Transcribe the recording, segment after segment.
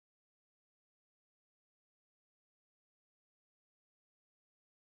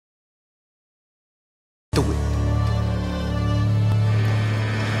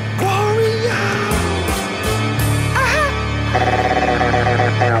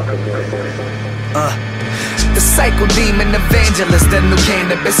Psycho demon evangelist, the new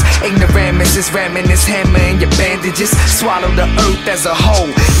cannabis. Ignoramus is ramming his hammer in your bandages. Swallow the earth as a whole,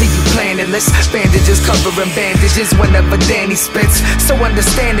 leave you planetless. Bandages covering bandages whenever Danny spits. So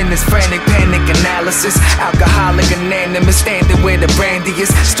understanding is frantic panic analysis. Alcoholic anonymous, standing where the brandy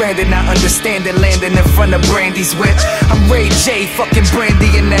is. Stranded not understanding, landing in front of Brandy's whip. I'm Ray J, fucking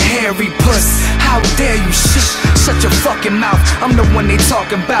Brandy in the hairy puss. How dare you shut your fucking mouth. I'm the one they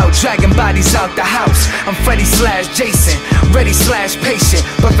talking about, dragging bodies out the house. I'm Freddy / Jason, ready / patient,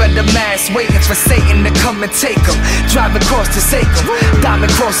 but read the mask, waiting for Satan to come and take him. Drive across to take him,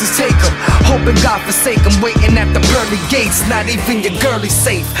 diamond crosses take him. Hoping God forsake him, waiting at the pearly gates. Not even your girlie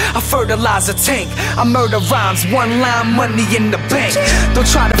safe. I fertilize a tank, I murder rhymes, one line money in the bank. Don't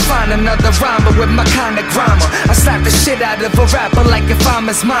try to find another rhymer with my kind of grammar. I slap the shit out of a rapper like if I'm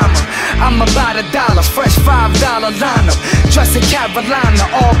his mama. I'm about $1, fresh $5 lineup. Dressed in Carolina,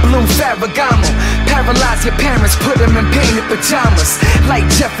 all blue Ferragamo. Paralyze your parents, put them in painted pajamas. Like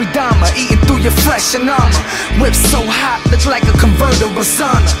Jeffrey Dahmer, eating through your flesh and armor. Whip so hot, look like a convertible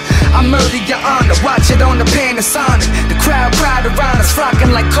sauna. I murder your honor, watch it on the Panasonic. The crowd proud around us,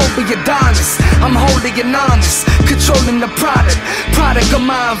 flocking like Kobe Adonis. I'm holy and honest, controlling the product of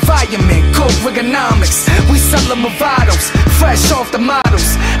my environment, code ergonomics. We sellin' Movados, fresh off the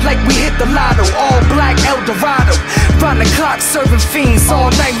models, like we hit the lotto, all black Eldorado. Round the clock serving fiends, all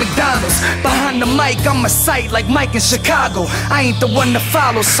night McDonald's. Behind the mic, I'm a sight like Mike in Chicago. I ain't the one to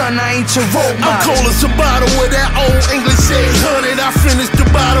follow, son, I ain't your role model. I'm cold as a bottle with that old English 800. I finished the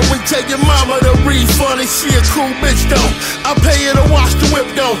bottle and tell your mama to refund it. She a cool bitch though, I pay her to wash the whip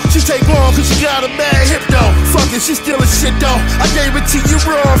though. She take long cause she got a bad hip though. Fuck it, she still a shit though. I gave it to you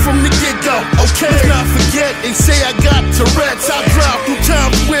raw from the get-go, okay? Let's not forget, they say I got Tourette's. I drive through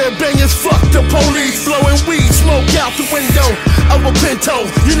times where bangers fuck the police. Blowing weed, smoke out the window of a Pinto.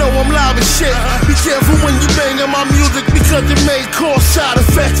 You know I'm live as shit. Be careful when you bang on my music because it may cause side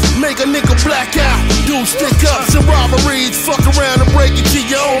effects. Make a nigga black out, do stick-ups and robberies. Fuck around and break it to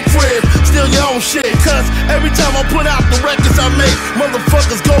your own crib, steal your own shit. Cause every time I put out the records I make,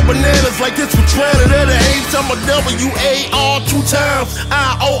 motherfuckers go bananas like this was Planet of the Apes. I'm a W-A-R 2 times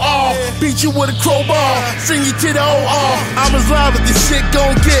I-O-R. Beat you with a crowbar, sing you to the O-R. I'm as live as this shit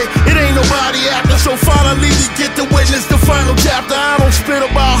gon' get. It ain't nobody after, so finally you get to witness the final chapter. I don't spit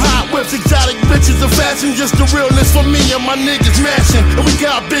about hot whips, exotic bitches, or fashion. Just the realness for me and my niggas mashing. And we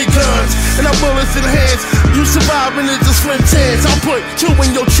got big guns and our bullets in hands. You surviving is a slim chance. I'll put 2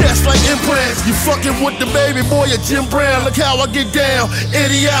 in your chest like implants. You fucking with the baby boy or Jim Brown. Look how I get down.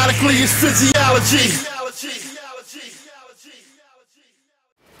 Idiotically, it's Fizzyology.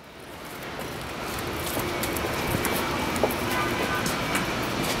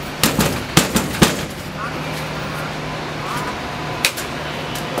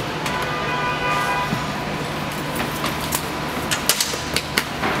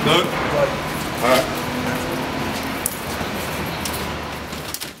 Good? All right.